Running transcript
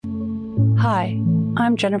Hi,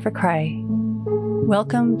 I'm Jennifer Cray.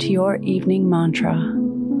 Welcome to your evening mantra.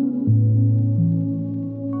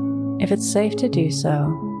 If it's safe to do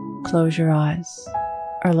so, close your eyes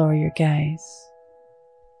or lower your gaze.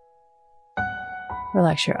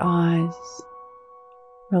 Relax your eyes,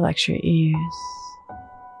 relax your ears,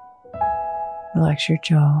 relax your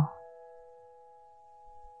jaw.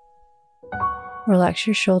 Relax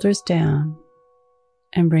your shoulders down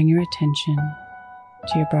and bring your attention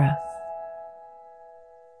to your breath.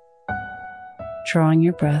 Drawing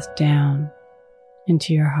your breath down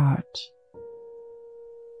into your heart.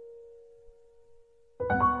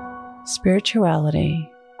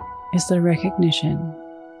 Spirituality is the recognition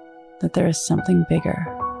that there is something bigger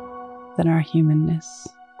than our humanness,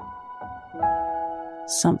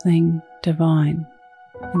 something divine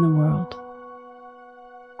in the world,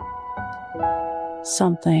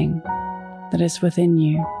 something that is within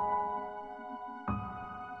you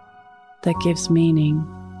that gives meaning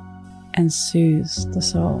and soothes the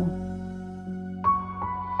soul.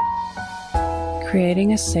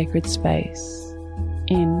 Creating a sacred space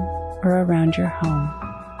in or around your home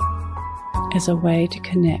is a way to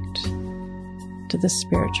connect to the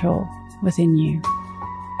spiritual within you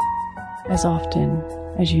as often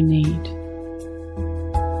as you need.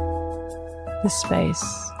 This space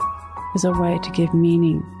is a way to give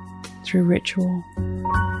meaning through ritual,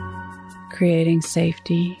 creating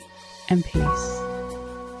safety and peace.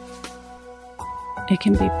 It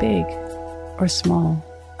can be big or small,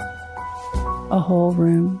 a whole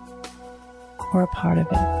room or a part of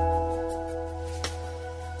it.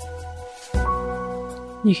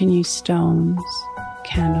 You can use stones,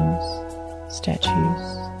 candles,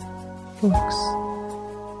 statues, books,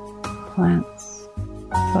 plants,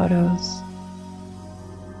 photos.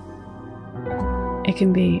 It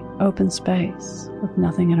can be open space with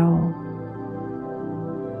nothing at all.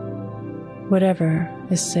 Whatever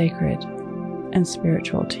is sacred and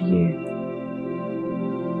spiritual to you.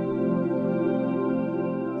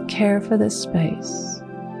 Care for this space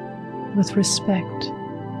with respect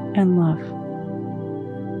and love.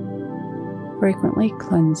 Frequently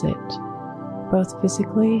cleanse it, both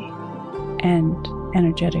physically and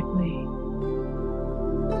energetically.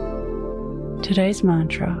 Today's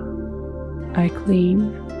mantra: I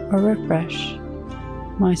clean or refresh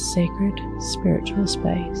my sacred spiritual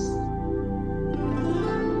space.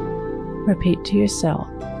 Repeat to yourself,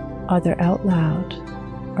 either out loud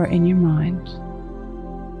or in your mind: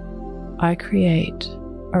 I create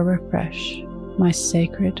or refresh my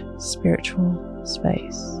sacred spiritual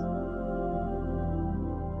space.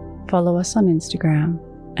 Follow us on Instagram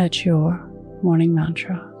at Your Morning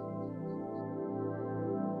Mantra.